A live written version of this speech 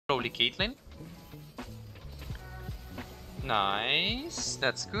Probably Caitlyn. Nice.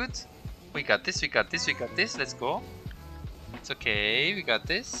 That's good. We got this, we got this, we got this. Let's go. It's okay, we got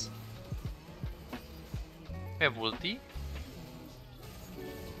this. We have ulti.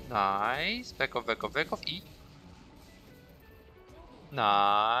 Nice. Back off, back off, back off. E.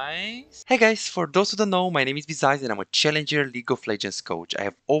 Nice. Hey guys, for those who don't know, my name is Bizyze and I'm a Challenger League of Legends coach. I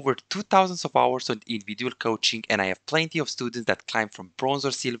have over 2,000 of hours on individual coaching and I have plenty of students that climb from bronze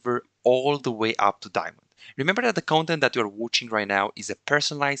or silver all the way up to diamond. Remember that the content that you are watching right now is a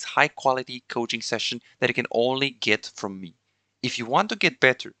personalized, high quality coaching session that you can only get from me. If you want to get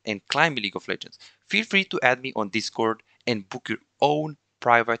better and climb League of Legends, feel free to add me on Discord and book your own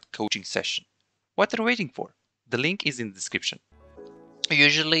private coaching session. What are you waiting for? The link is in the description.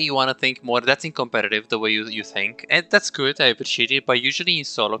 Usually you want to think more, that's in competitive the way you think, and that's good, I appreciate it, but usually in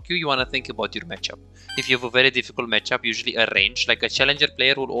solo queue you want to think about your matchup. If you have a very difficult matchup, usually a range, like a challenger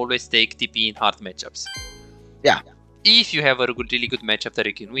player will always take TP in hard matchups. Yeah. If you have a really good matchup that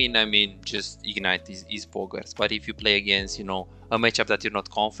you can win, I mean, just ignite is boggers. But if you play against, you know, a matchup that you're not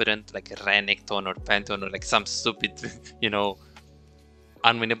confident, like a Renekton or Pantheon or like some stupid, you know,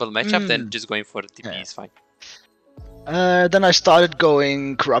 unwinnable matchup, then just going for TP is fine. Then I started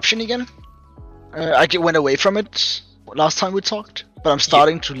going corruption again. I went away from it last time we talked, but I'm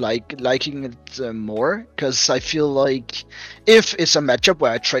starting to liking it more because I feel like if it's a matchup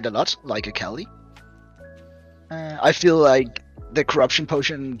where I trade a lot, like a Kali, I feel like the corruption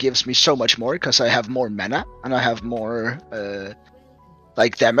potion gives me so much more because I have more mana and I have more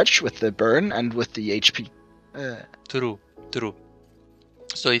like damage with the burn and with the HP. True.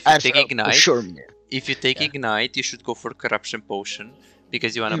 So if you take ignite. Sure. If you take Ignite, you should go for Corruption Potion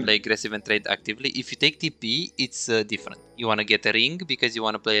because you want to play aggressive and trade actively. If you take TP, it's different. You want to get a ring because you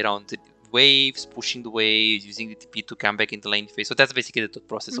want to play around the waves, pushing the waves, using the TP to come back in the lane phase. So that's basically the thought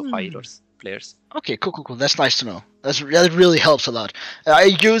process of high healers players. Okay, cool. That's nice to know. That really helps a lot.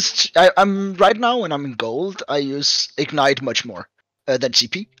 I'm right now when I'm in gold, I use Ignite much more than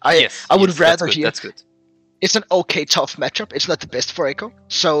TP. I would rather hear. That's good. It's an okay tough matchup. It's not the best for Echo.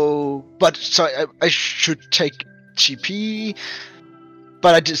 So I should take TP,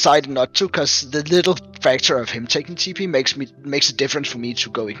 but I decided not to because the little factor of him taking TP makes a difference for me to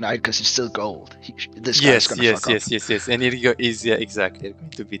go Ignite because he's still gold. This guy's gonna fuck up. Yes. And here you go. Exactly. You're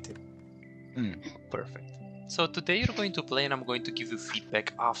going to beat him. Perfect. So today you're going to play, and I'm going to give you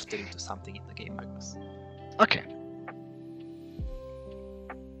feedback after into something in the game, I guess. Okay.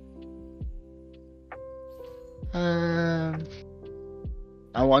 I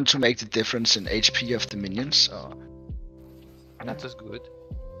want to make the difference in HP of the minions, so... That was good.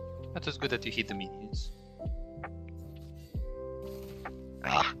 That was good that you hit the minions.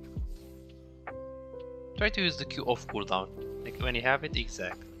 Try to use the Q off cooldown. Like when you have it,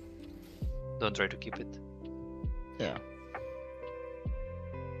 exactly. Don't try to keep it. Yeah.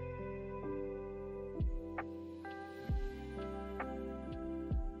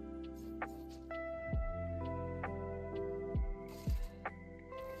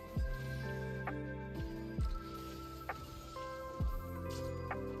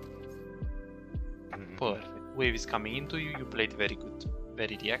 Perfect. Wave is coming into you, you played very good.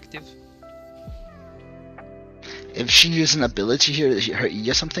 Very reactive. If she uses an ability here, her E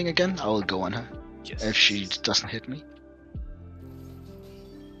or something again, I will go on her. Yes. If she doesn't hit me.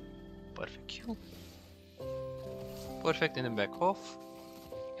 Perfect Q. Perfect, and then back off.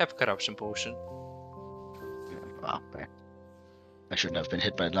 Have Corruption Potion. Wow, I shouldn't have been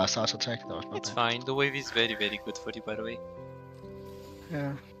hit by the last auto attack. That was my It's bad. fine, the wave is very good for you, by the way.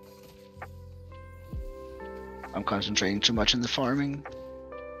 Yeah. I'm concentrating too much on the farming.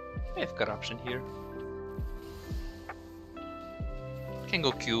 I have Corruption here. Can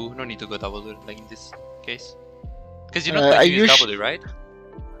go Q, no need to go W like in this case. Because you're not going to use W, right?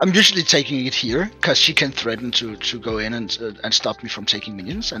 I'm usually taking it here, because she can threaten to go in and stop me from taking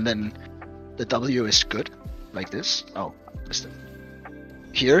minions, and then the W is good, like this. Oh, I missed it.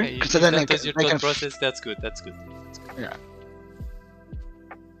 Here, because then I can process. That's good. Yeah.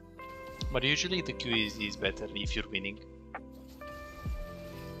 But usually the Q is better if you're winning.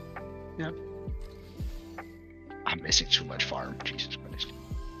 Yeah. I'm missing too much farm, Jesus Christ.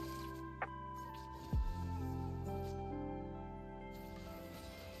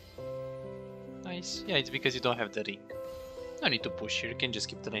 Nice. Yeah, it's because you don't have the ring. No need to push here, you can just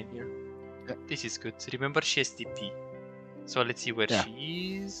keep the lane here. Yeah. This is good. Remember, she has TP. So let's see where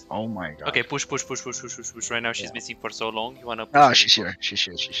she is. Oh my god. Okay, push. Right now she's missing for so long. You wanna push? Ah, she's here. She's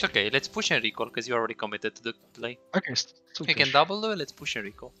here. It's okay, let's push and recall because you already committed to the play. Okay, you can double, let's push and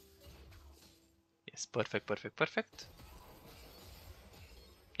recall. Yes, perfect.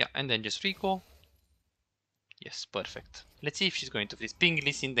 Yeah, Yeah, and then just recall. Yes, perfect. Let's see if she's going to freeze. Ping,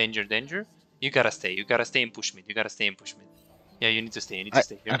 listen, danger, danger. You gotta stay and push mid. You gotta stay and push mid. Yeah, you need to stay. You need to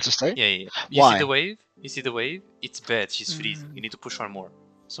stay I here. have to stay? Yeah, yeah, yeah. You see Why? the wave? You see the wave? It's bad. She's freezing. You need to push one more.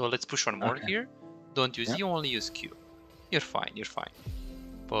 So let's push one more Okay. here. Don't use E, only use Q. You're fine. You're fine.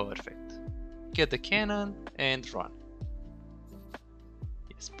 Perfect. Get the cannon and run.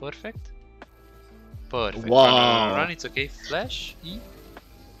 Yes, perfect. Perfect. Wow. Run, run, run, run. It's okay. Flash. E.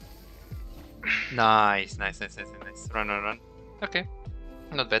 Nice, nice, nice, nice, nice. Run, run, run. Okay.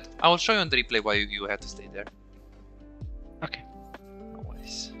 Not bad. I will show you on the replay why you have to stay there. Okay. No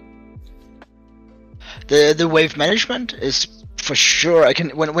worries. The wave management is for sure. I can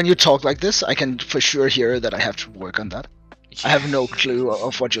when you talk like this, I can for sure hear that I have to work on that. I have no clue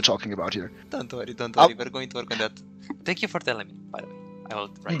of what you're talking about here. Don't worry, don't worry. We're going to work on that. Thank you for telling me, by the way. I will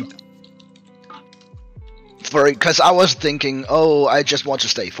write it down. Because I was thinking, oh, I just want to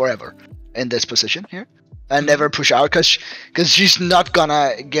stay forever in this position here and never push out because she's not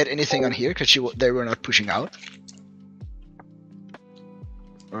gonna get anything on here because they were not pushing out.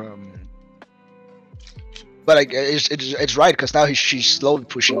 But it's right because now she's slowly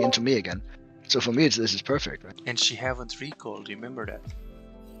pushing into me again. So for me, this is perfect, right? And she haven't recalled. Remember that.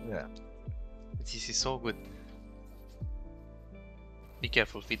 Yeah. This is so good. Be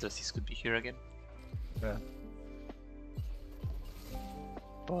careful, Fiddlesticks could be here again. Yeah.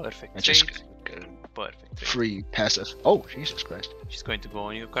 Perfect. I just Perfect. free passive. Oh, Jesus Christ. She's going to go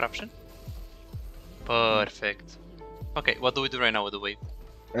on your corruption. Perfect. Okay, what do we do right now with the wave?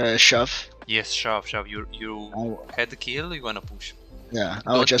 Shove. Yes, shove. You had the kill. You wanna push. Yeah,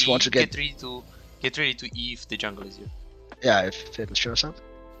 I just want to get ready to E if the jungle is here. Yeah, if it shows up.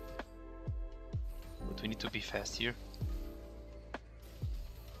 But we need to be fast here.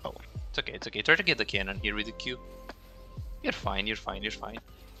 Oh, it's okay. It's okay. Try to get the cannon here with the Q. You're fine. You're fine. You're fine.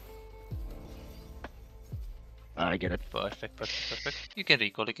 I get it. Perfect. Perfect. Perfect. You can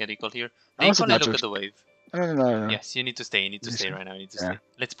recall. You can recall here. I was Recall and about look to- at the wave. No. Yes, you need to stay. You need to stay right now. You need to stay. Yeah.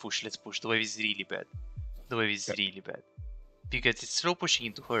 Let's push. Let's push. The wave is really bad. The wave is really bad. Because it's slow pushing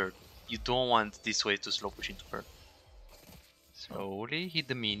into her. You don't want this wave to slow push into her. Slowly hit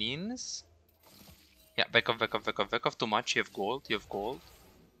the minions. Yeah, back off, back off, back off, back off too much. You have gold. You have gold.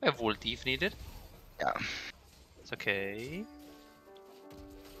 I have ulti if needed. Yeah. It's okay.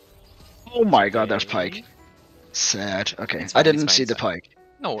 Oh my god, there's Pike. Sad. Okay, It's I fine, didn't it's see fine, the it's fine. Pike.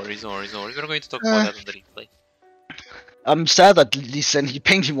 No worries, no worries, no worries. We're going to talk about that on the replay. I'm sad that Lee said he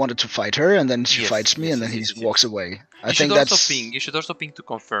pinged he wanted to fight her, and then she Yes, fights me, yes, and then yes, he yes, walks yes. away. I You think should that's. also ping. You should also ping to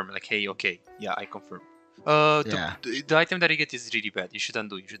confirm. Like, hey, okay, yeah, I confirm. Yeah. The item that you get is really bad. You should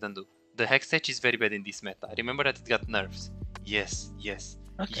undo. You should undo. The Hextech is very bad in this meta. I remember that it got nerfs. Yes, yes,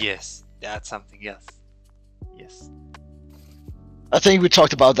 Okay. yes. That's something. Yes, yes. I think we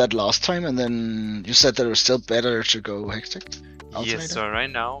talked about that last time, and then you said that it was still better to go Hextech. Yes. So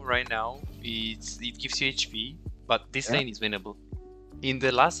right now, it gives you HP, but this lane is winnable. In the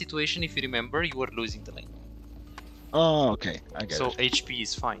last situation, if you remember, you were losing the lane. Oh, okay, I get So it. HP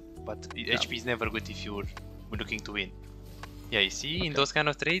is fine, but HP is never good if you're looking to win. Yeah, you see, in those kind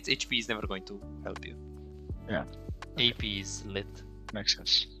of trades, HP is never going to help you. Yeah. AP is lit. Makes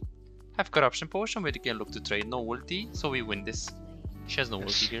sense. Have corruption potion, but you can look to trade. No ulti, so we win this. She has no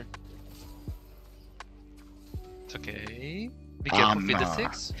ulti here. It's okay. Be careful with the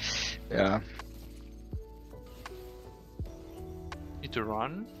 6. Yeah. Need to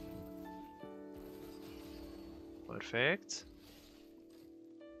run. Perfect.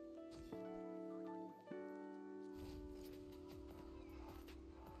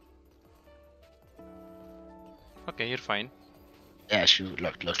 Okay, you're fine. Yeah, she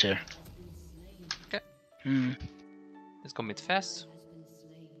looked here. Okay. Hmm. Let's go mid fast.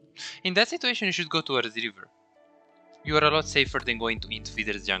 In that situation, you should go towards the river. You are a lot safer than going into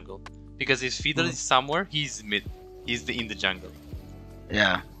Fiddle's jungle. Because if Fiddle is somewhere, he's mid. He's in the jungle.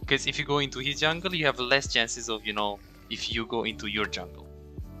 Yeah. Because if you go into his jungle, you have less chances of, if you go into your jungle.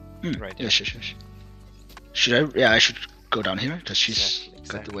 Right. Yeah, sure. Should I? Yeah, I should go down here because she's got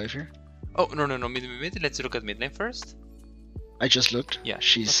Exactly. the wave here. Oh, no, mid. Let's look at mid lane first. I just looked. Yeah.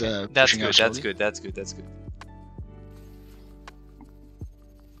 She's okay. That's pushing out good, slowly. that's good.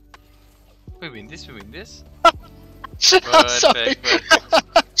 We win this. Sorry. Perfect.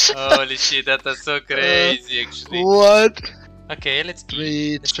 Holy shit, that was so crazy actually. What? Okay, let's keep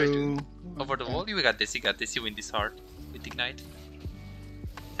 3, let's try to 2. over the wall. You got this, you win this hard with Ignite.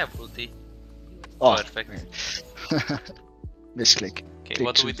 Have ulti. Oh, Perfect. Misclick. Okay, Click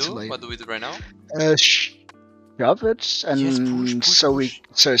what do we too do? late. What do we do right now? Shove it, and Yes, push, so we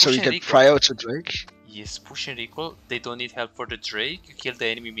push. so Push we and get recall. prior to Drake. Yes, push and recall. They don't need help for the Drake. You kill the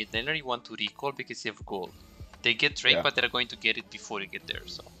enemy mid laner, you want to recall because you have gold. They get Drake, Yeah. but they're going to get it before you get there,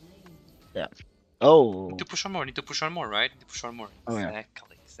 so. Yeah. Oh. Need to push on more, need to push on more, right? Need to push on more. Oh, yeah.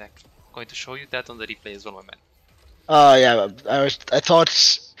 Exactly, exactly. I'm going to show you that on the replay as well, my man. Yeah. I thought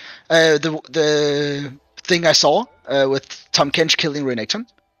the thing I saw with Tom Kench killing Renekton,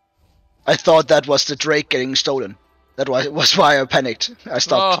 I thought that was the Drake getting stolen. That was why I panicked. I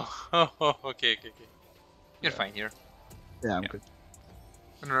stopped. Oh, okay. You're Yeah. fine here. Yeah, I'm good.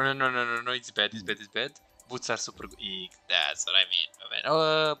 No, it's bad, it's bad. Boots are super good. That's what I mean, my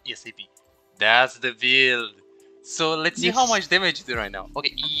man. Yes, AP. That's the build. So let's see how much damage you do right now.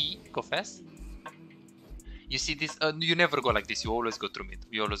 Okay, E, go fast. You see this, you never go like this, you always go through mid.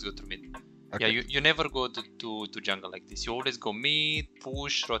 Okay. Yeah, you never go to jungle like this. You always go mid,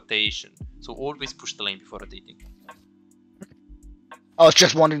 push, rotation. So always push the lane before rotating. I was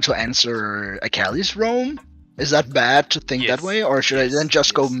just wanting to answer Akali's roam. Is that bad to think that way? Or should I then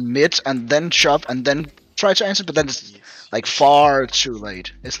just go mid and then shove and then try to answer? But then it's like far too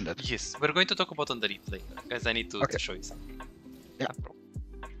late, isn't it? Yes, we're going to talk about on the replay. Guys, I need to show you something. Yeah.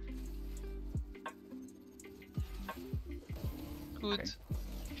 Good. Okay.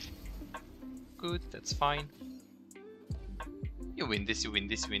 Good, that's fine. You win this,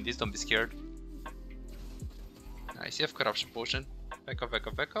 don't be scared. Nice, you have corruption potion.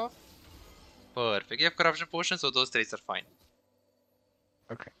 Back off. Perfect, you have corruption potion, so those trades are fine.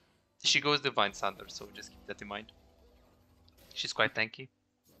 Okay. She goes Divine Thunder, so just keep that in mind. She's quite tanky.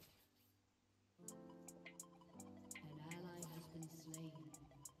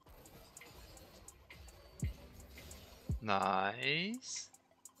 Nice.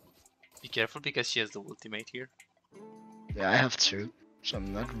 Be careful because she has the ultimate here. Yeah, I have two, so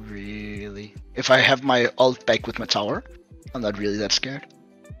I'm not really... If I have my ult back with my tower, I'm not really that scared.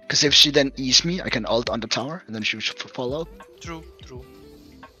 Because if she then E's me, I can ult on the tower, and then she should fall out. True.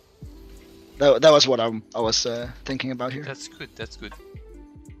 That was what I was thinking about here. That's good.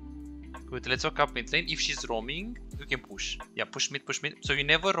 Good, let's walk up mid lane. If she's roaming, you can push. Yeah, push mid. So you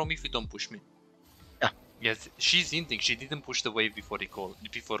never roam if you don't push mid. Yeah. Yes, she's hinting. She didn't push the wave before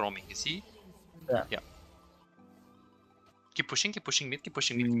roaming, you see? Yeah. Keep pushing mid.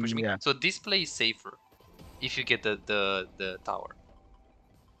 Yeah. So this play is safer if you get the tower.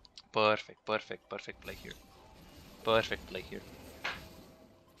 Perfect play here.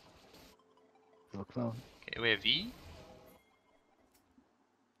 Okay, we have E.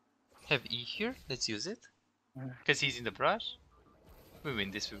 Have E here. Let's use it. Because he's in the brush. We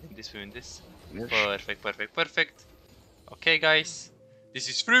win this. Yes. Perfect. Okay, guys. This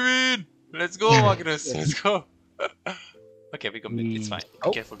is free win! Let's go, Magnus! Let's go! Okay, we go mid. It's fine.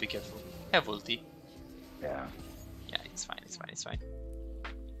 Be careful. Have ulti. Yeah. Yeah, it's fine.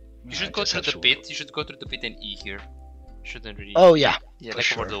 You should go through the pit. You should go through the pit and E here. Shouldn't really... Oh, yeah. Yeah,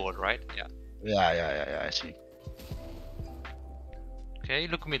 like over the wall, right? Yeah. Yeah, I see. Okay,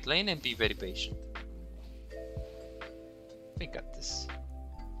 look mid lane and be very patient. We got this.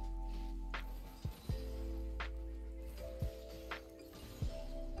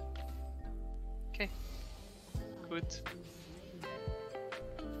 Okay. Good.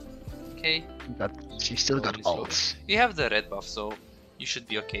 Okay. But she still got ults. You have the red buff, so you should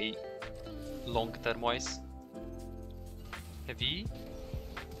be okay. Long term wise. Heavy.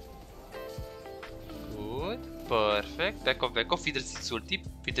 Good. Perfect. Back off. Feeder 6 ulti.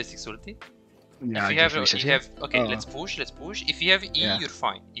 Yeah, if you have okay, Oh. let's push. If you have E, Yeah. you're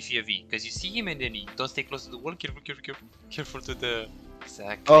fine. If you have E, because you see him and then E. Don't stay close to the wall. Careful to the...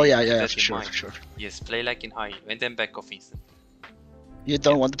 Exactly. Oh, yeah, Keep for that in sure. mind. Yes, play like in high, and then back off instant. You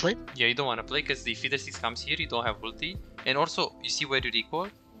don't want to play? Yeah, you don't want to play because the feeder 6 comes here, you don't have ulti. And also, you see where you recall?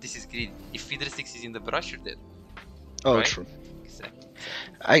 This is greedy. If feeder 6 is in the brush, you're dead. Oh, Right? true. Exactly.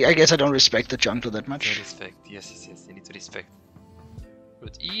 I guess I don't respect the jungler that much. Respect. Yes. You need to respect.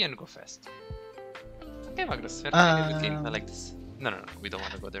 Good E and go fast. Okay, Magnus. Fair play, good game. I like this. No. We don't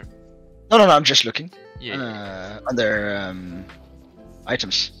want to go there. No, I'm just looking. Yeah. Under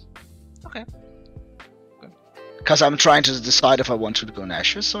items. Okay. Because I'm trying to decide if I want to go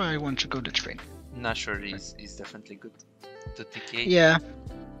Nashus or I want to go Lich Bane. Nashor is definitely good to TK. Yeah,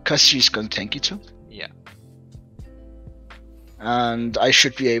 because she's going to tank you too. Yeah. And I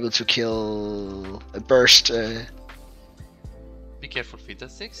should be able to kill a burst. Be careful, feeder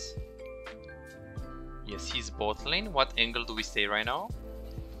 6. Yes, he's bot lane. What angle do we stay right now?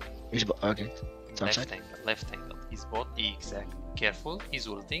 Okay. Left angle. He's bot. Exactly. Careful. He's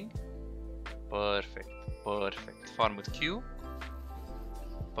ulting. Perfect. Farm with Q.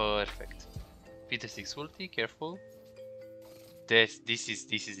 Perfect. Peter 6 ulti. Careful. This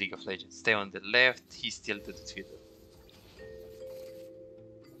is League of Legends. Stay on the left. He's still the fiddle.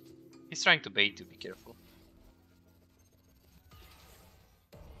 He's trying to bait you. Be careful.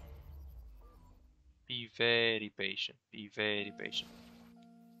 Be very patient. Be very patient.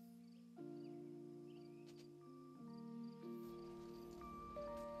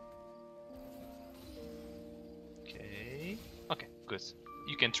 Okay. Okay, good.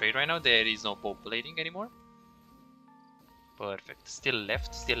 You can trade right now. There is no bow blading anymore. Perfect. Still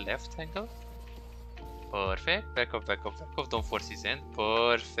left angle. Perfect. Back off, back off, back off. Don't force his hand.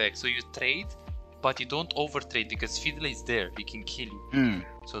 Perfect. So you trade, but you don't overtrade because Fiddle is there. He can kill you.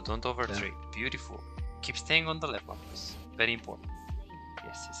 So don't overtrade. Yeah. Beautiful. Keep staying on the left, Marcus. Very important.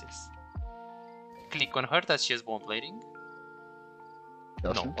 Yes, yes, yes. Click on her that she has bone blading.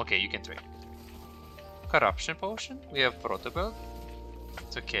 No. Okay, you can trade. Corruption potion. We have protobelt.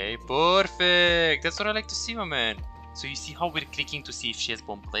 It's okay. Perfect. That's what I like to see, my man. So you see how we're clicking to see if she has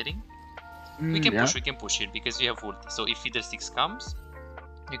bomb plating? We can push here because we have ulti. So if either 6 comes,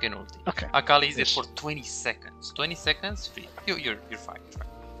 you can ulti. Okay. Akali is there for 20 seconds. 20 seconds free. You're fine.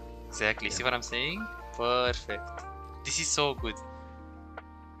 Exactly. See what I'm saying? Perfect. This is so good.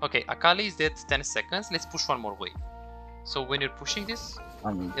 Okay, Akali is dead 10 seconds. Let's push one more wave. So when you're pushing this,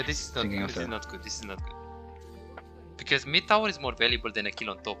 yeah, this is not good. This is not good. This is not good. Because mid tower is more valuable than a kill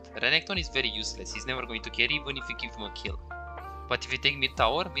on top. Renekton is very useless. He's never going to carry even if you give him a kill. But if you take mid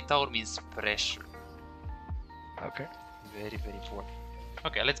tower means pressure. Okay. Very, very important.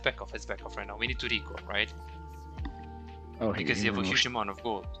 Okay, let's back off. Let's back off right now. We need to recall, right? Oh, because you have a huge amount of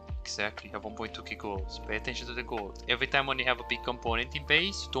gold. Exactly. You have 1.2k gold. Pay attention to the gold. Every time when you have a big component in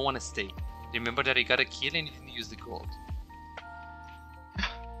base, you don't want to stay. Remember that you got a kill and you didn't use the gold.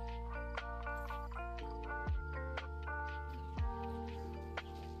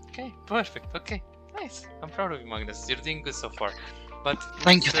 Okay, perfect. Okay, nice. I'm proud of you, Magnus. You're doing good so far. But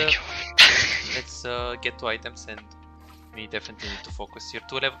thank you. Let's get to items, and we definitely need to focus.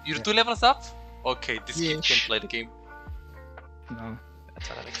 You're 2 levels up. Okay, this kid can play the game. No. That's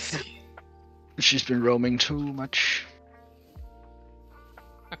what I like to see. She's been roaming too much.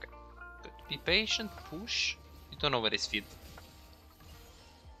 Okay, good. Be patient. Push. You don't know where his feet.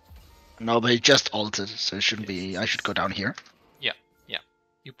 No, but he just altered, so it shouldn't be. I should go down here.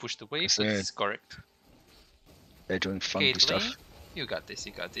 You push the wave, so this is correct. They're doing funky stuff. You got this,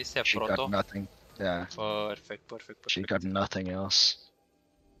 you got this. Have she proto. got nothing. Yeah. Perfect. She got nothing else.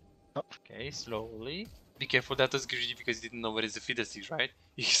 Oh. Okay, slowly. Be careful, that was greedy because you didn't know where is the feeder sticks, right?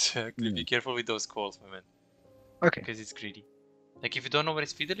 Exactly. Be careful with those calls, my man. Okay. Because it's greedy. Like if you don't know where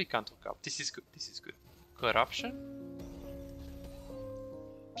is feeder, you can't hook up. This is good. This is good. Corruption.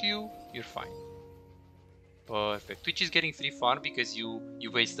 Q. You're fine. Perfect. Twitch is getting free farm because you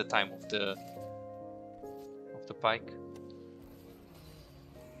waste the time of the pike.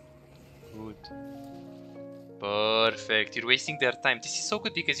 Good. Perfect. You're wasting their time. This is so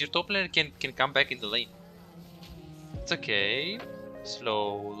good because your top laner can come back in the lane. It's okay.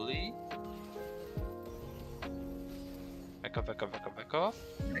 Slowly. Back off, back off, back off, back off.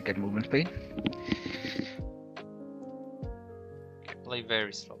 I get movement speed. Okay, play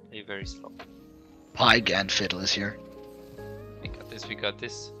very slow. Play very slow. Pike and Fiddle is here. We got this, we got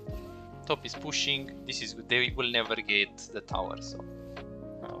this. Top is pushing. This is good. They will never get the tower, so.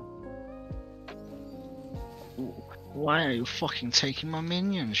 No. Why are you fucking taking my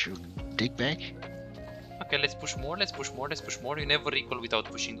minions, you dickbag? Okay, let's push more, let's push more, let's push more. You never recall without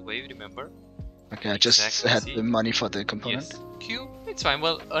pushing the wave, remember? Okay, I just had the money for the component. Yes. Q, it's fine.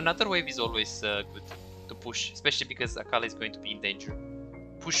 Well, another wave is always good to push, especially because Akali is going to be in danger.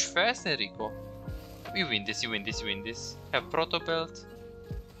 Push fast and recall. You win this, you win this, you win this. Have proto belt.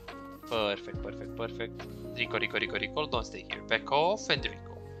 Perfect, perfect, perfect. Recall. Don't stay here. Back off and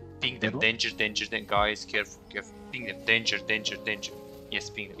recall. Ping them. Danger. Then guys, careful. Ping them. Danger. Yes,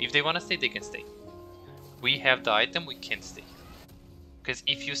 ping them. If they wanna stay, they can stay. We have the item, we can't stay. Because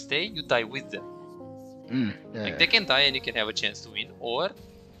if you stay, you die with them. They can die and you can have a chance to win, or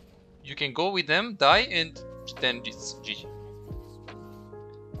you can go with them, die, and then it's GG.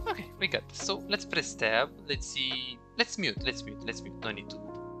 Okay, we got this. So let's press tab. Let's see. Let's mute. No need to.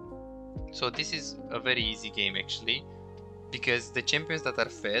 So this is a very easy game actually, because the champions that are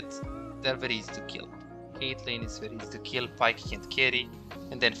fed, they're very easy to kill. Caitlyn is very easy to kill. Pike can't carry,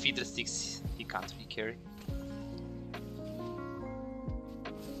 and then feeder sticks he can't really carry.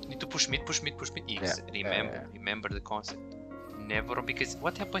 Need to push mid. Remember the concept. Never, because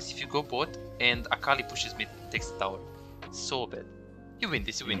what happens if you go bot and Akali pushes mid, takes the tower? So bad. You win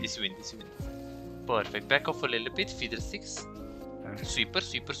this. Perfect. Back off a little bit. Feeder 6. Sweeper.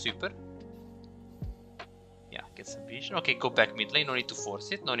 Yeah, get some vision. Okay, go back mid lane. No need to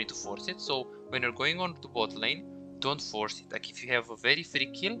force it. No need to force it. So when you're going on to bot lane, don't force it. Like if you have a very free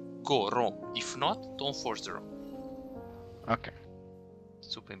kill, go roam. If not, don't force the roam. Okay.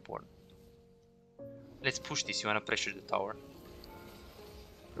 Super important. Let's push this. You wanna pressure the tower.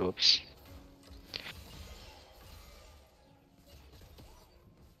 Oops.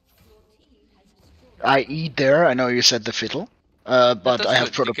 I eat there. I know you said the fiddle, but I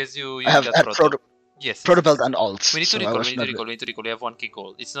have proto. because you I have got had proto. Yes. proto belt and alt. We need to so recall. I was We need not... to recall. We need to recall. We have 1k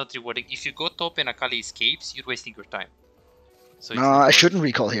gold. It's not rewarding. If you go top and Akali escapes, you're wasting your time. So No, I shouldn't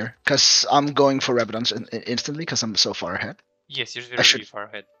recall here because I'm going for Rabadons instantly because I'm so far ahead. Yes, you're very far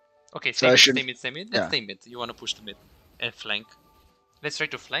ahead. Okay, So stay mid. Let's yeah. stay mid. You want to push the mid and flank. Let's try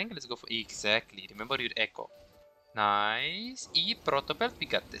to flank. Let's go for exactly. Remember your echo. Nice. E proto belt. We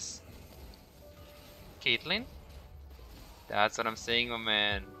got this. Caitlyn. That's what I'm saying, my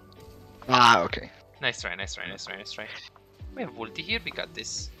man. Ah, okay. Nice try. Nice try. Nice try. Nice try. We have ulti here. We got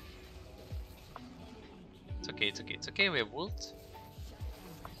this. It's okay. It's okay. It's okay. We have ult.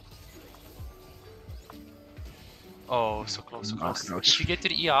 Oh, so close, so close. If you get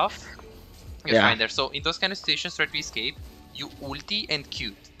your E off, you're fine there. So in those kind of situations, try to escape. You ulti and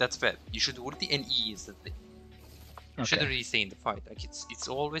Q. That's bad. You should ulti and E instantly. You shouldn't really stay in the fight. Like it's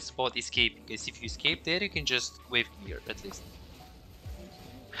always about escaping. Because if you escape there, you can just wave clear at least.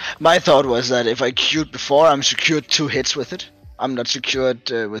 My thought was that if I Q'd before, I'm secured 2 hits with it. I'm not secured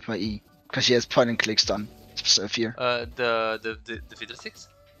with my E because he has point and click stun. Fear. The Fiddle 6?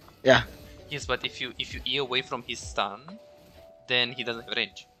 Yeah. Yes, but if you E away from his stun, then he doesn't have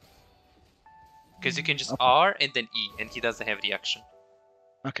range. Because you can just R and then E, and he doesn't have reaction.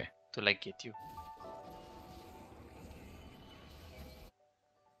 Okay. To like get you.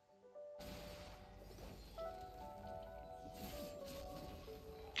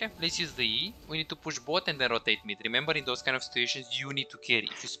 Okay, let's use the E. We need to push bot and then rotate mid. Remember, in those kind of situations, you need to carry.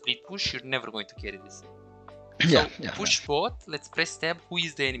 If you split push, you're never going to carry this. So push bot. Let's press tab. Who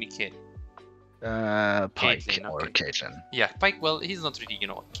is the enemy carry? Pike Caitlyn, or Caitlyn. Yeah, Pike. Well, he's not really,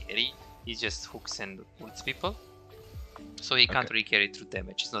 carry. He just hooks and ults people. So he can't really carry through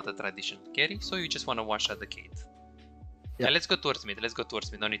damage. It's not a traditional carry. So you just want to one-shot the Kate. Yeah, let's go towards mid. Let's go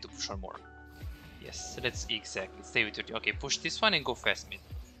towards mid. No need to push on more. Yes, let's exactly stay with your. Okay, push this one and go fast mid.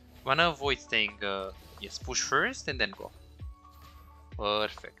 Wanna avoid staying. Yes, push first and then go.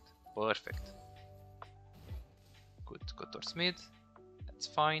 Perfect. Perfect. Good. Go towards mid. That's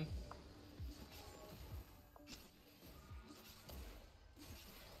fine.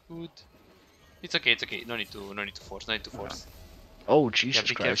 Good. It's okay. It's okay. No need to force. No need to force. Oh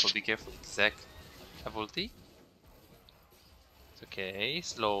Jesus Christ! Careful. Be careful. Exactly. Have ulti. It's okay.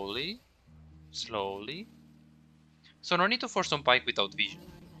 Slowly. Slowly. So no need to force on Pike without vision.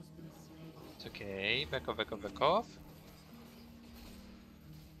 It's okay. Back off. Back off. Back off.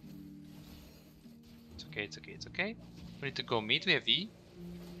 It's okay. It's okay. It's okay. We need to go mid. We have E.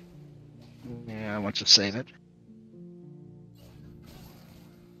 Yeah, I want to save it.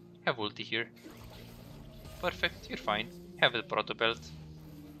 Have ulti here. Perfect, you're fine. Have the proto belt.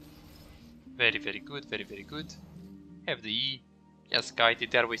 Very, very good, very, very good. Have the E. Just kite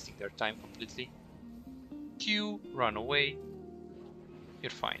it, they're wasting their time completely. Q, run away. You're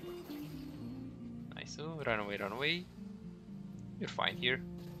fine. Nice, oh, run away, run away. You're fine here.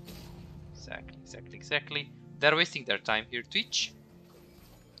 Exactly, exactly, exactly. They're wasting their time here, Twitch.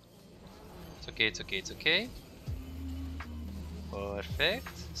 It's okay, it's okay, it's okay.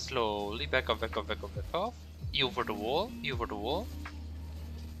 Perfect. Slowly back off, back off, back off, back off. E over the wall, E over the wall.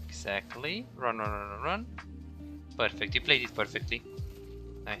 Exactly. Run, run, run, run, run. Perfect. You played it perfectly.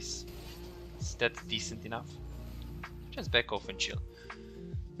 Nice. That's decent enough. Just back off and chill.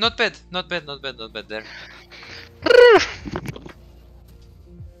 Not bad, not bad, not bad, not bad there.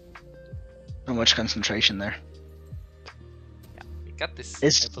 So much concentration there. Yeah, we got this.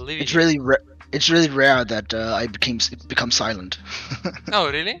 It's, I believe it's really it's really rare that I become silent. Oh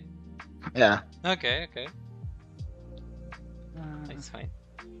really? Yeah. Okay, okay. It's fine.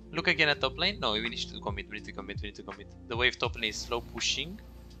 Look again at top lane. No, we need to commit. We need to commit. We need to commit. The wave top lane is slow pushing.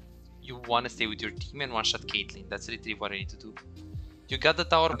 You want to stay with your team and one-shot Caitlyn. That's literally what I need to do. You got the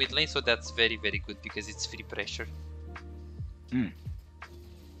tower mid lane, so that's very, very good because it's free pressure.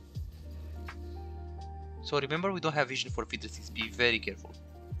 So remember, we don't have vision for Fiddle 6. Be very careful.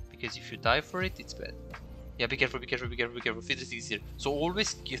 Because if you die for it, it's bad. Yeah, be careful, be careful, be careful, be careful. Fiddle 6 is here. So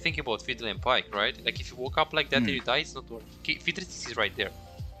always you think about Fiddle and Pike, right? Like if you woke up like that and you die, it's not worth it. Okay, Fiddle 6 is right there.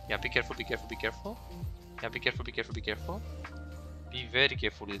 Yeah, be careful, be careful, be careful. Yeah, be careful, be careful, be careful. Be very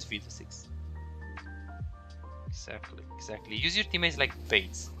careful with Fiddle 6. Exactly, exactly. Use your teammates like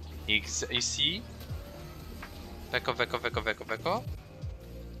baits. You see? Back off, back off, back off, back off, back off.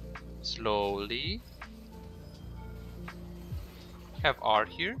 Slowly. Have R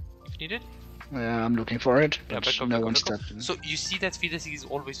here, if needed. Yeah, I'm looking for it, but back off, no back off, one's back off. stepped in. So you see that Feeder 6 is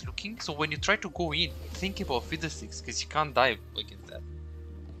always looking, so when you try to go in, think about Feeder 6, because you can't dive against that.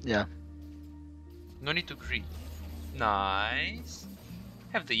 Yeah. No need to greed. Nice.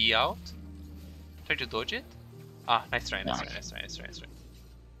 Have the E out. Try to dodge it. Ah, nice try, nice try, nice try, nice try, nice try.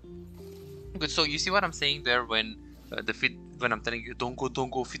 Good, so you see what I'm saying there when when I'm telling you don't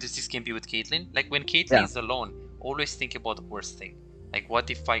go, Feeder 6 can be with Caitlyn? Like when Caitlyn is alone, always think about the worst thing. Like what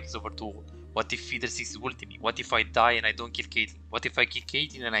if Fight is over 2? What if Feeder 6 is ulting me? What if I die and I don't kill Caitlyn? What if I kill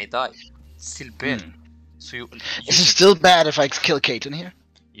Caitlyn and I die? It's still bad. So you Is it still bad if I kill Caitlyn here?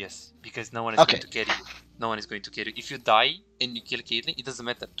 Yes, because no one is going to carry you. No one is going to carry you. If you die and you kill Caitlyn, it doesn't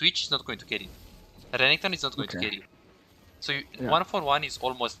matter. Twitch is not going to carry you. Renekton is not going to carry you. So 1-for-1 is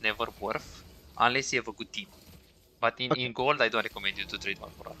almost never worth unless you have a good team. But in gold, I don't recommend you to trade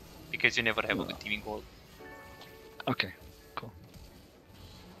 1-for-1 because you never have a good team in gold. Okay, cool.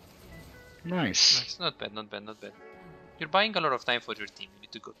 Nice. Not bad, not bad, not bad. You're buying a lot of time for your team. You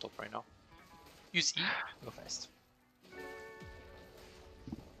need to go top right now. Use E, go fast.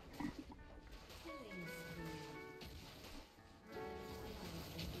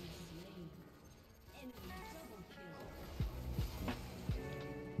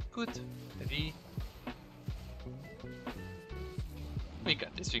 Good. Heavy. We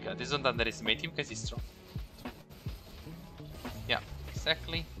got this, we got this. Don't underestimate him because he's strong. Yeah,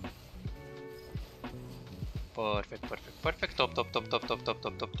 exactly. Perfect, perfect, perfect. Top, top, top, top, top, top,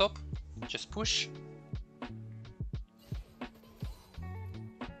 top, top, top. Just push.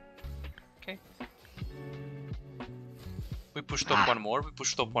 Okay. We push top one more, we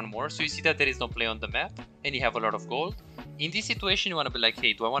push top one more. So you see that there is no play on the map and you have a lot of gold. In this situation, you want to be like,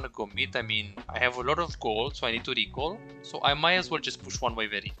 hey, do I want to go mid? I mean, I have a lot of gold, so I need to recall. So I might as well just push one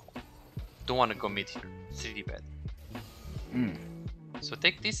wave and recall. Don't want to go mid here. It's really bad. So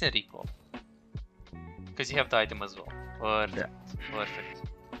take this and recall. Because you have the item as well. Perfect. Perfect.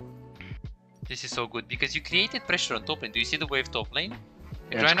 This is so good because you created pressure on top lane. Do you see the wave top lane?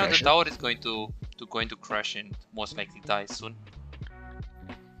 And right now the tower is going to crash and most likely die soon.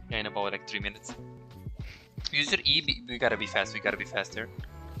 Yeah, in about like 3 minutes. Use your E, we gotta be fast, we gotta be faster.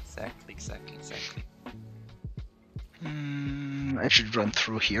 Exactly, exactly, exactly. I should run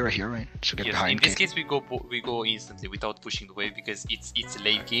through here, right? To get behind. In this case, we go instantly without pushing the wave because it's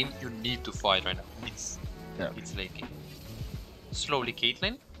late game. You need to fight right now. It's late game. Slowly,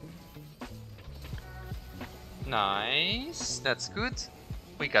 Caitlyn. Nice, that's good.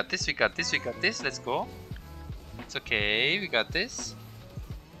 We got this, we got this, we got this. Let's go. It's okay, we got this.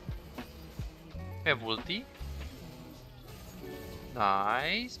 We have ulti.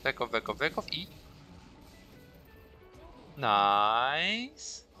 Nice. Back off, back off, back off. E.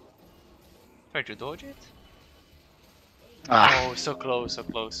 Nice. Try to dodge it. Oh, so close, so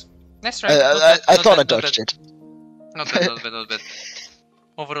close. Nice try. I thought I dodged it. Not bad, not bad, not bad.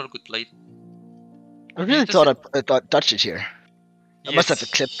 Overall, good play. I really thought I dodged it here. I must have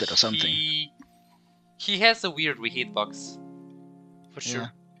clipped it or something. He has a weird hitbox. For sure. Yeah.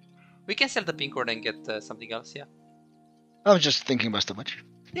 We can sell the pink ward and get something else, yeah. I was just thinking about stopwatch.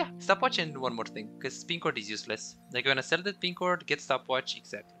 Yeah, stopwatch and one more thing, because pink ward is useless. Like, you're gonna sell that pink ward, get stopwatch,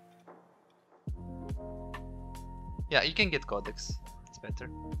 exactly. Yeah, you can get codex. It's better.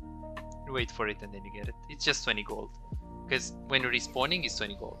 You wait for it and then you get it. It's just 20 gold. Because when you're respawning, it's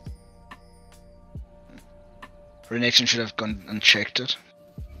 20 gold. Renekton should have gone and checked it.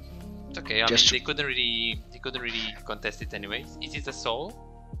 It's okay, I mean, they couldn't really contest it anyways. Is it a soul?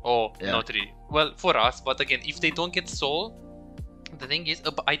 Oh, not really. Well, for us, but again, if they don't get soul, the thing is,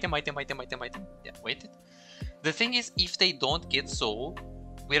 item. Yeah, wait. The thing is, if they don't get soul,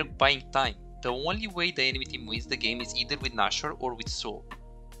 we're buying time. The only way the enemy team wins the game is either with Nashor or with soul.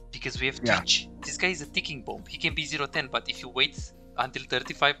 Because we have Twitch. This guy is a ticking bomb. He can be 0-10, but if you wait until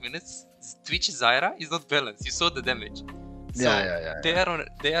 35 minutes, Twitch Zyra is not balanced. You saw the damage. So they are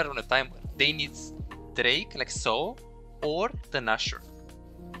on a timer. They need Drake, like Soul, or the Nashor.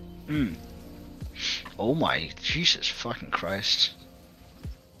 Oh my, Jesus fucking Christ.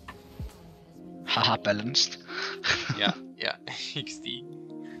 Haha, balanced. yeah, XD.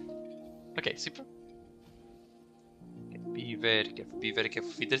 Okay, super. Okay, be very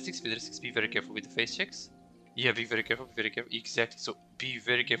careful. Feeder 6, be very careful with the face checks. Yeah, be very careful, Exactly, so be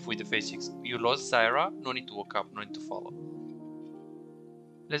very careful with the face checks. You lost Zyra, no need to walk up, no need to follow.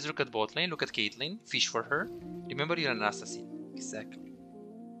 Let's look at bot lane, look at Caitlyn, fish for her. Remember, you're an assassin. Exactly.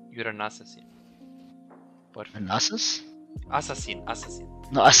 You're an assassin. Perfect. An assassin? Assassin.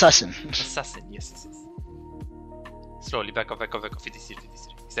 No, assassin. Assassin, yes. Slowly, back off, back off, back off. It is here, it is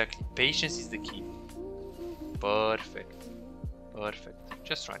here. Exactly. Patience is the key. Perfect. Perfect.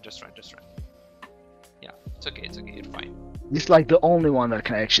 Just run, just run, just run. Yeah, it's okay, you're fine. He's like the only one that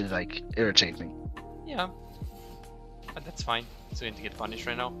can actually like irritate me. Yeah. But that's fine. He's going to get punished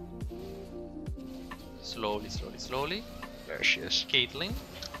right now. Slowly, slowly, slowly. There she is. Caitlyn.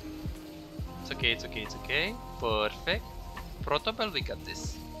 It's okay, it's okay, it's okay. Perfect. Protobell, we got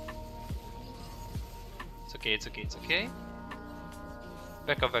this. It's okay, it's okay, it's okay.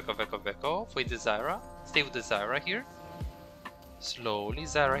 Back off, back off, back off, back off. Wait the Zyra. Stay with the Zyra here. Slowly,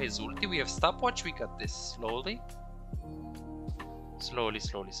 Zyra has ulti. We have stopwatch, we got this. Slowly. Slowly,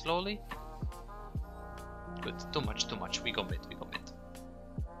 slowly, slowly. Good. Too much, too much. We go mid, we go mid.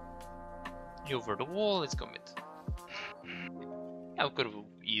 You over the wall, let's go mid. Yeah, we could have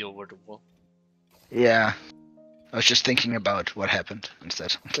E over the wall. Yeah. I was just thinking about what happened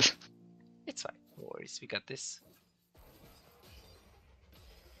instead. It's fine. No worries, we got this.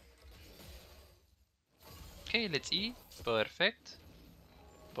 Okay, let's E. Perfect.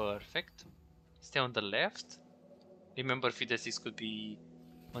 Perfect. Stay on the left. Remember, Fidesis could be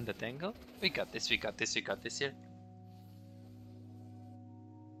on that angle. We got this, we got this, we got this here.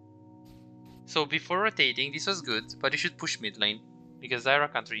 So before rotating, this was good, but you should push mid lane. Because Zyra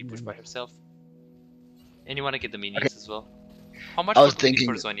can't really push by herself. And you want to get the minions as well. How much I was gold do you need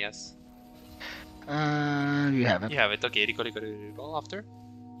thinking- for Zhonya's? You have it. You have it, okay, recall after.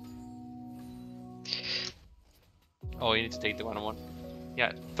 Oh, you need to take the 1-on-1.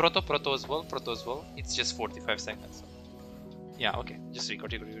 Yeah, Proto as well. It's just 45 seconds. Yeah, okay, just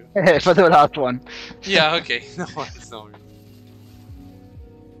record. For the last one. Yeah, okay, no worries, no worries.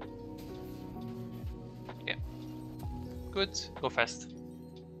 Yeah. Good, go fast.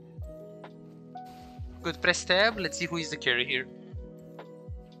 Good, press tab, let's see who is the carry here.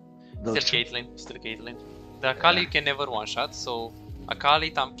 Still Caitlyn. The Akali you can never one-shot, so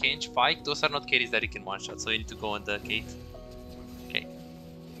Akali, Tahm Kench, Pyke, those are not carries that you can one-shot, so you need to go on the Kate. Okay.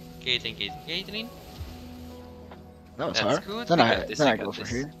 Caitlyn. That was That's hard. good. Then We I got this, then we I got go for this.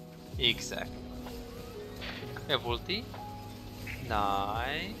 here. Exactly. We have ulti.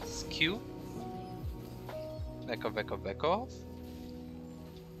 Nice. Q. Back off.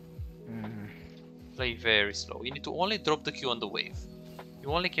 Play very slow. You need to only drop the Q on the wave.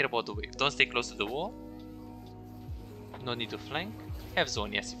 You only care about the wave. Don't stay close to the wall. No need to flank. Have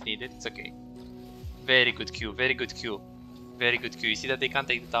Zhonya's if needed. It's okay. Very good Q. Very good Q. Very good Q. You see that they can't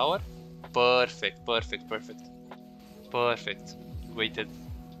take the tower? Perfect. Waited.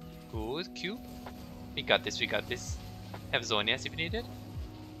 Good Q. We got this. Have Zhonya's if needed.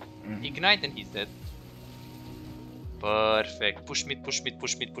 Ignite and he's dead. Perfect. Push mid.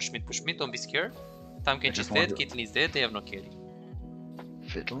 Don't be scared. Tahm Kench is dead. Caitlyn is dead. They have no carry.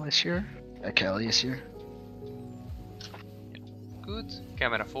 Fiddle is here. Akali is here. Good.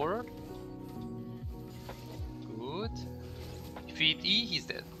 Camera forward. Good. If you hit E, he's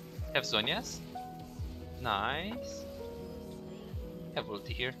dead. Have Zhonya's. Nice. Have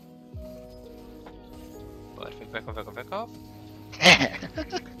ulti here. Perfect. Back off.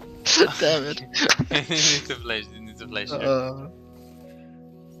 Damn it. You need to flash here.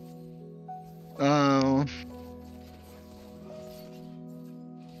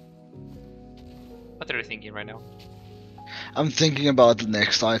 What are you thinking right now? I'm thinking about the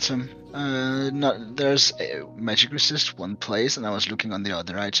next item. There's a magic resist one place, and I was looking on the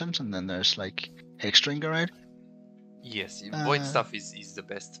other items, and then there's like Hexdrinker, right? Yes, void stuff is the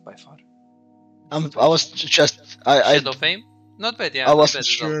best by far. I was just Shadow Fame? Not bad, yeah. I wasn't not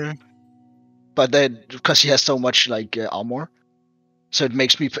bad sure, but then because he has so much like armor, so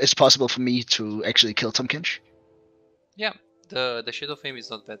it's possible for me to actually kill Tahm Kench. Yeah, the Shadow Fame is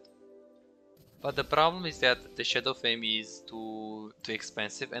not bad. But the problem is that the Shadow Fame is too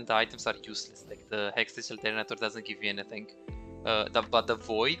expensive and the items are useless. Like the Hextech Alternator doesn't give you anything. But the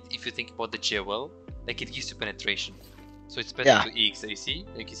Void, if you think about the Jewel, like it gives you penetration. So it's better to EX, you see?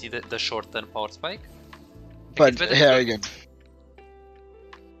 Like you see the short turn power spike? Like but here again.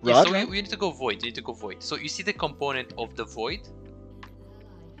 Yeah, so you need to go Void, So you see the component of the Void?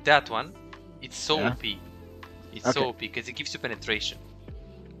 That one, it's so OP. It's so OP because it gives you penetration.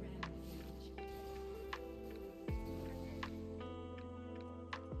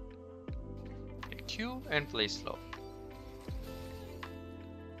 Q and play slow.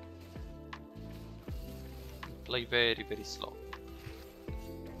 Play very slow.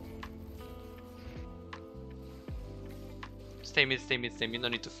 Stay mid, no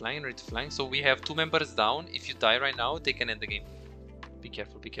need to flank, So we have 2 members down. If you die right now, they can end the game. Be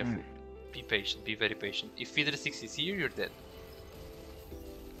careful. Be patient, be very patient. If Feeder 6 is here, you're dead.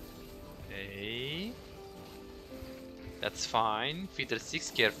 Okay. That's fine. Feeder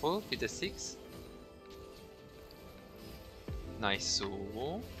 6, careful. Feeder 6. Nice.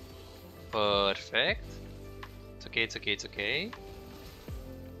 So perfect. It's okay, it's okay, it's okay.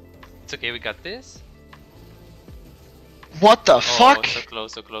 It's okay, we got this. What the Oh, fuck? so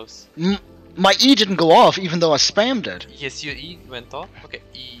close, so close. My E didn't go off even though I spammed it. Yes, your E went off. Okay,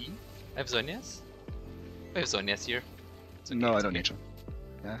 E. I have Zonias. I have Zonias here. Okay, no, I don't need to.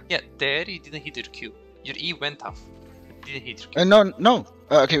 Yeah, there you didn't hit your Q. Your E went off. It didn't hit your Q. No.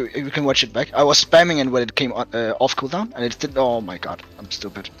 Okay, we can watch it back. I was spamming it when it came on, off cooldown, and it did. Oh my god, I'm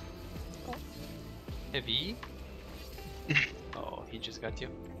stupid. Heavy. Oh, he just got you.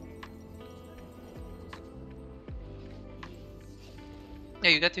 Yeah,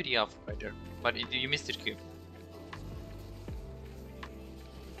 you got your E off right there, but you missed your Q.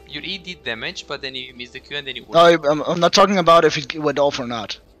 Your E did damage, but then you missed the Q and then you. No, I'm not talking about if it went off or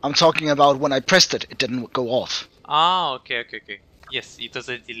not. I'm talking about when I pressed it, it didn't go off. Ah, okay. Yes, it does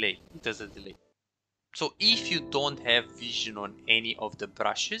a delay. So if you don't have vision on any of the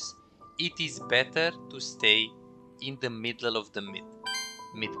brushes, it is better to stay in the middle of the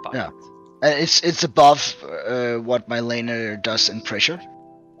mid part. Yeah, it's above what my laner does in pressure.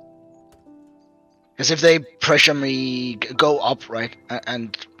 Because if they pressure me, go up right,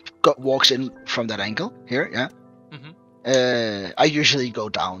 and walks in from that angle here, yeah. I usually go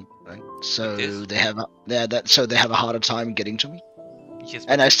down, right? So like they have a harder time getting to me. Yes,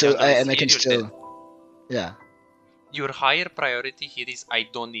 and I can still dead. Yeah. Your higher priority here is I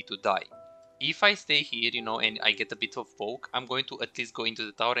don't need to die. If I stay here, you know, and I get a bit of poke, I'm going to at least go into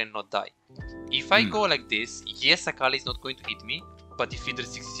the tower and not die. If I go like this, yes, Akali is not going to hit me, but if Feeder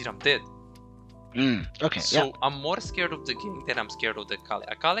 6 is here, I'm dead. Okay. So I'm more scared of the gang than I'm scared of the Akali.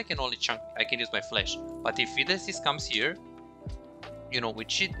 Akali can only chunk, I can use my flash. But if Feeder 6 comes here, you know,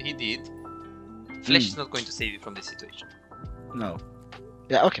 which he did, flash is not going to save you from this situation. No.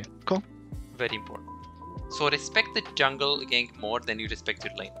 Yeah, okay, cool. Very important. So respect the jungle gank more than you respect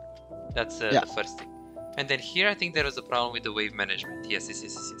your lane. That's the first thing. And then here I think there was a problem with the wave management. Yes.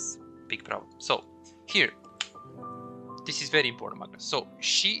 Big problem. So here, this is very important, Magnus. So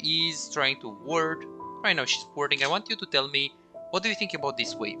she is trying to ward. Right now she's warding. I want you to tell me, what do you think about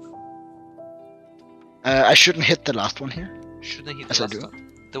this wave? I shouldn't hit the last one here. Shouldn't hit the last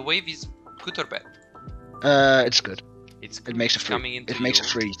one. The wave is good or bad? It's good. It's good. It makes a freeze. It makes a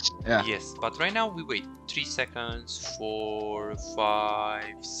freeze. Yeah. Yes, but right now we wait 3 seconds, 4, 5,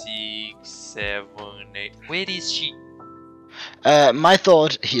 6, 7, 8. Where is she? My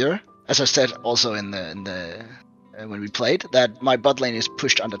thought here, as I said also in the when we played, that my bot lane is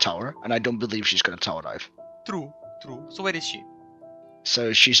pushed under tower, and I don't believe she's gonna tower dive. True. So where is she?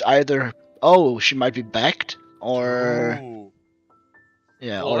 So she's either she might be backed or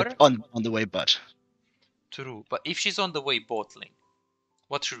or on the way bot. True, but if she's on the way bot lane,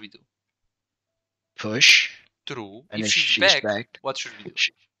 what should we do? Push. True. And if she's back, what should we do?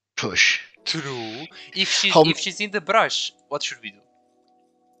 Push. True. If she's in the brush, what should we do?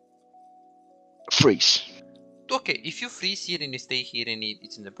 Freeze. Okay, if you freeze here and you stay here and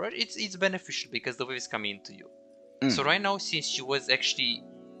it's in the brush, it's beneficial because the wave is coming into you. So right now, since she was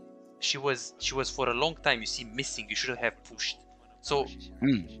for a long time, you see, missing, you should have pushed. So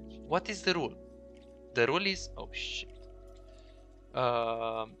what is the rule? The rule is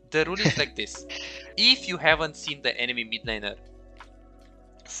the rule is like this. If you haven't seen the enemy mid laner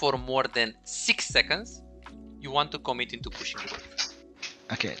for more than 6 seconds, you want to commit into pushing the wave.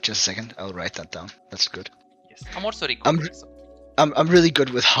 Okay, just a second. I'll write that down. That's good. Yes, I'm also recording. I'm really good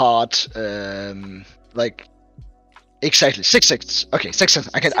with hard like exactly 6 seconds. Okay, 6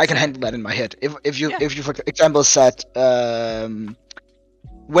 seconds. I can handle that in my head. If you for example said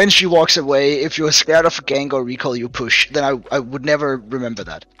when she walks away, if you're scared of a gank or recall, you push. Then I would never remember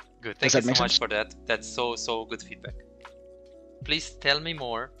that. Good. Thank you so much for that. That's so good feedback. Please tell me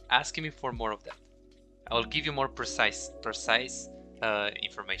more. Ask me for more of that. I will give you more precise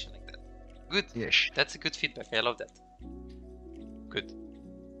information like that. Good. Yes. That's a good feedback. I love that. Good.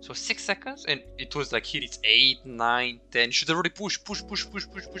 So 6 seconds, and it was like here it's 8, 9, 10. Should already push.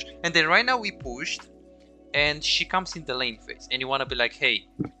 And then right now we pushed. And she comes in the lane phase, and you wanna be like, hey,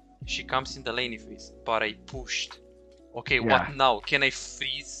 she comes in the lane phase, but I pushed. Okay, what now? Can I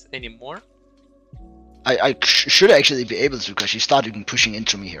freeze anymore? I should actually be able to, because she started pushing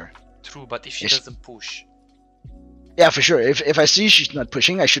into me here. True, but if she doesn't push. Yeah, for sure. If I see she's not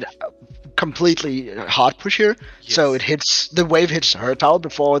pushing, I should completely hard push here, so the wave hits her tower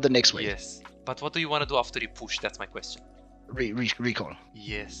before the next wave. Yes, but what do you want to do after you push? That's my question. Recall.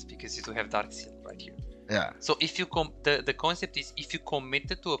 Yes, because you do have Dark Seal right here. Yeah. So if you the concept is, if you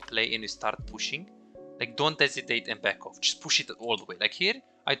committed to a play and you start pushing, Like, don't hesitate and back off. Just push it all the way. Like here,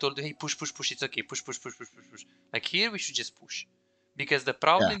 I told you, hey, push, push, push. It's okay. Push, push, push, push, push, push. Like here, we should just push. Because the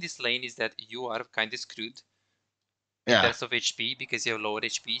problem in this lane is that you are kind of screwed in terms of HP because you have lower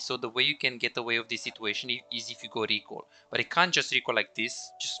HP. So the way you can get away of this situation is if you go recall. But you can't just recall like this,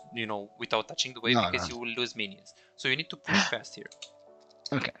 just, you know, without touching the wave because you will lose minions. So you need to push fast here.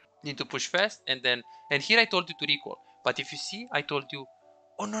 Okay. You need to push fast and then, and here I told you to recall. But if you see, I told you,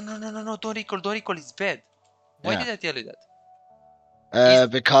 oh no, no, no, no, no, don't recall, it's bad. Why did I tell you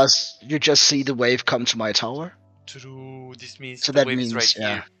that? Because you just see the wave come to my tower. True, this means so the that wave means, is right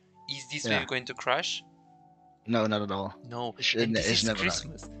here. Is this wave going to crash? No, not at all. No, and this is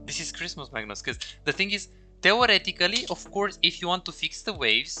Christmas. This is Christmas, Magnus, because the thing is, theoretically, of course, if you want to fix the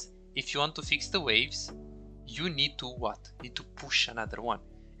waves, you need to what? You need to push another one.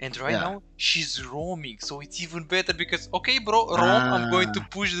 And right now, she's roaming, so it's even better because, okay, bro, roam, I'm going to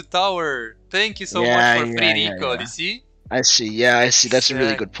push the tower. Thank you so much for free recall, you see? I see, I see. That's a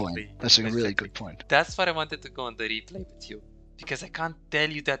really good point. That's a really good point. That's what I wanted to go on the replay with you. Because I can't tell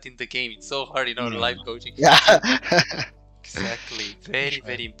you that in the game. It's so hard, you know, live coaching. Yeah. Exactly. Very,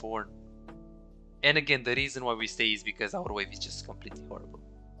 very important. And again, the reason why we stay is because our wave is just completely horrible.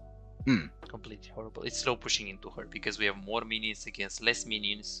 Completely horrible. It's slow pushing into her because we have more minions against less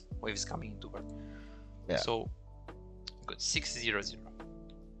minions. Wave is coming into her. Yeah. So, good. 6-0-0.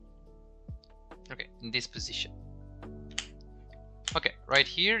 Okay, in this position. Okay, right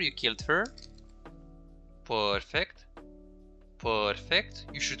here you killed her. Perfect. Perfect.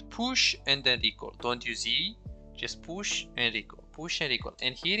 You should push and then recall. Don't use E. Just push and recall. Push and recall.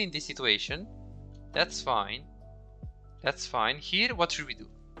 And here in this situation, that's fine. That's fine. Here, what should we do?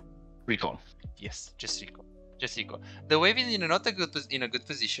 Recall. Yes, just recall. Just recall. The wave is in a good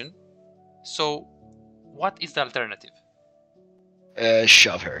position. So, what is the alternative?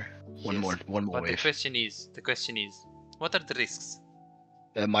 Shove her. One more but wave. The question is, what are the risks?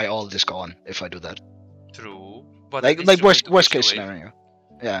 My ult is gone if I do that. True. But like worst case scenario.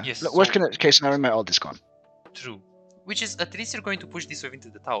 Yeah. Yes. Worst case scenario, my ult is gone. True. Which is, at least you're going to push this wave into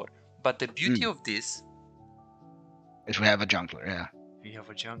the tower. But the beauty of this is we have a jungler, yeah. We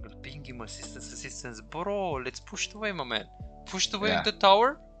have a jungle. Ping him assistance. Bro, let's push the wave, my man. Push the wave into the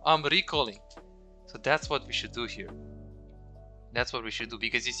tower. I'm recalling. So that's what we should do here. That's what we should do.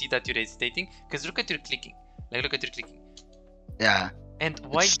 Because you see that you're hesitating. Because look at your clicking. Like, look at your clicking. Yeah. And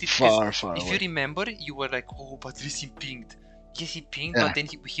why did far if away. You remember, you were like, oh, but this he pinged. Yes, he pinged, but then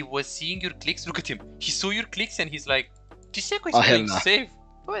he was seeing your clicks. Look at him. He saw your clicks and he's like, this Echo is playing safe.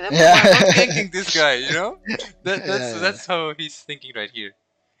 Oh, I'm not thinking this guy, you know? That's how he's thinking right here.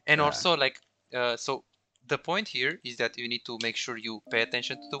 And also, like, so the point here is that you need to make sure you pay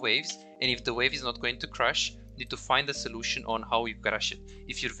attention to the waves. And if the wave is not going to crash, you need to find a solution on how you crash it.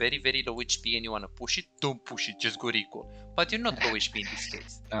 If you're very, very low HP and you want to push it, don't push it, just go recall. But you're not low HP in this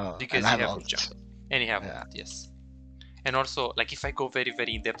case. Because you have your jungle. And you have ult, yes. And also, like, if I go very,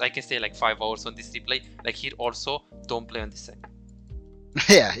 very in depth, I can stay like 5 hours on this replay. Like here also, don't play on this second.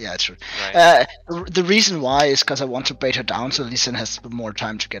 Yeah, true. Right. The reason why is because I want to bait her down so Lee Sin has more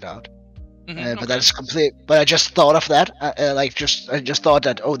time to get out. But that's complete. But I just thought of that. I just thought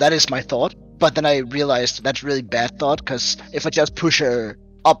that, oh, that is my thought. But then I realized that's really bad thought because if I just push her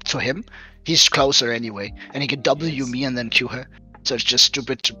up to him, he's closer anyway, and he can W me and then Q her. So it's just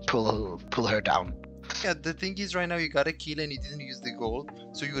stupid to pull her down. Yeah, the thing is right now you got a kill and you didn't use the gold,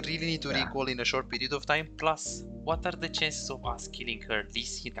 so you really need to recall in a short period of time. Plus, what are the chances of us killing her? Lee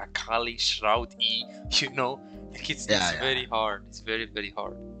Sin, Akali, Shroud, E, you know? Like it's very hard. It's very, very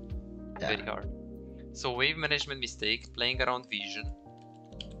hard. Very hard. So wave management mistake, playing around vision.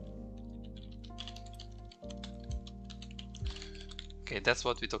 Okay, that's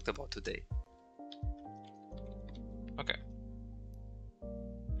what we talked about today. Okay.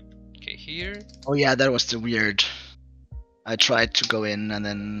 Okay, here. Oh yeah, that was the weird. I tried to go in and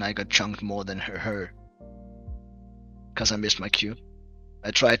then I got chunked more than her. Because I missed my Q. I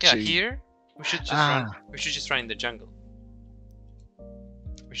tried to. Yeah, here we should just run. We should just run in the jungle.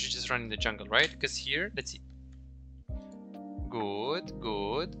 We should just run in the jungle, right? Because here, let's see. Good,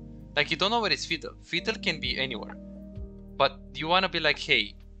 good. Like you don't know where is Fiddle. Fiddle can be anywhere. But you wanna be like,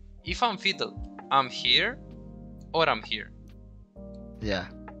 hey, if I'm Fiddle, I'm here or I'm here. Yeah.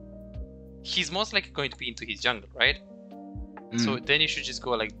 He's most likely going to be into his jungle, right? So then you should just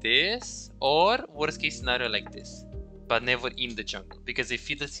go like this, or worst case scenario like this, but never in the jungle, because if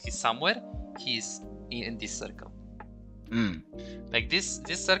Fiddle is somewhere, he's in this circle. Like this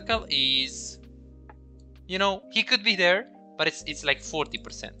circle is, you know, he could be there, but it's like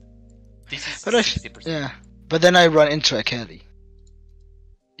 40%. This is 60%. Yeah, but then I run into Akali.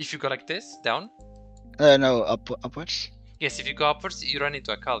 If you go like this, down. No, upwards. Yes, if you go upwards, you run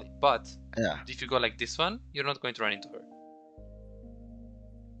into Akali. But Yeah. if you go like this one, you're not going to run into her.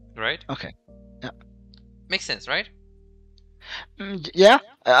 Right? Okay. Yeah. Makes sense, right? Yeah.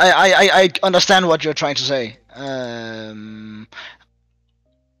 I understand what you're trying to say.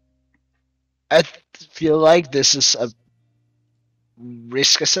 I feel like this is a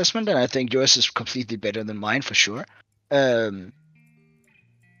risk assessment, and I think yours is completely better than mine for sure. But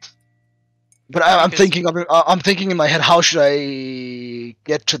Yeah, I'm because thinking of I'm thinking in my head, how should I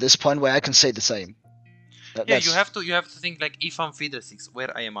get to this point where I can say the same? yeah, you That's have to think like if I'm feeder 6,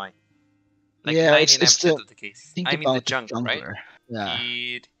 where am I? Like yeah. It's 99% the of the case. think I'm in the about the jungle, right? jungler. Yeah.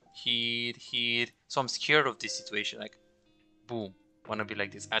 Here. So I'm scared of this situation. Like, boom, wanna be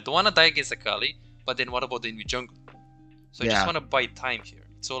like this. I don't wanna die against Akali, but then what about the enemy jungle? So I just Yeah. wanna buy time here.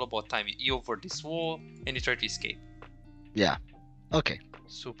 It's all about time. You E over this wall and you try to escape. Yeah. Okay.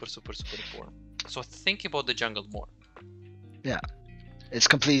 Super important. So think about the jungle more. Yeah. It's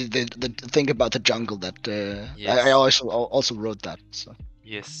completely the thing about the jungle that I Yes. also wrote that. So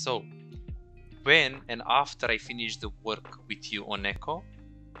Yes. So when and after I finish the work with you on Echo,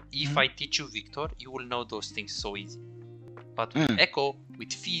 if I teach you Victor, you will know those things so easy. But with Echo,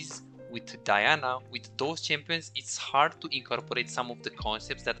 with Fizz, with Diana, with those champions, it's hard to incorporate some of the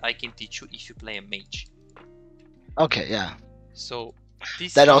concepts that I can teach you if you play a mage. okay. Yeah. So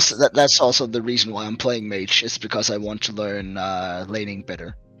this That is also that's also the reason why I'm playing mage. Is because I want to learn laning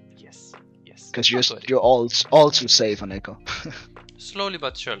better. yes. Because Don't worry. you're all too safe on Echo. Slowly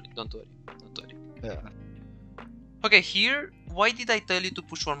but surely. Don't worry. Yeah. Okay, here, why did I tell you to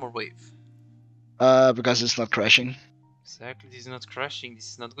push one more wave? Because it's not crashing. Exactly, this is not crashing, this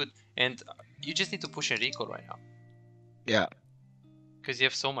is not good. And you just need to push and recall right now. Yeah. Because you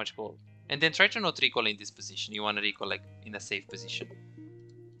have so much gold. And then try to not recall in this position. You want to recall like in a safe position.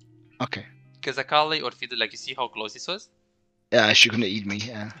 Okay. Because Akali or Fiddle, like you see how close this was? Yeah, she couldn't eat me.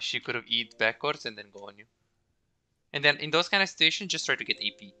 Yeah. She could have eat backwards and then go on you. And then in those kind of situations, just try to get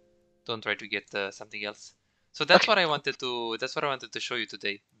AP. Don't try to get something else. So that's Okay. what I wanted to. That's what I wanted to show you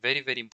today. Very important.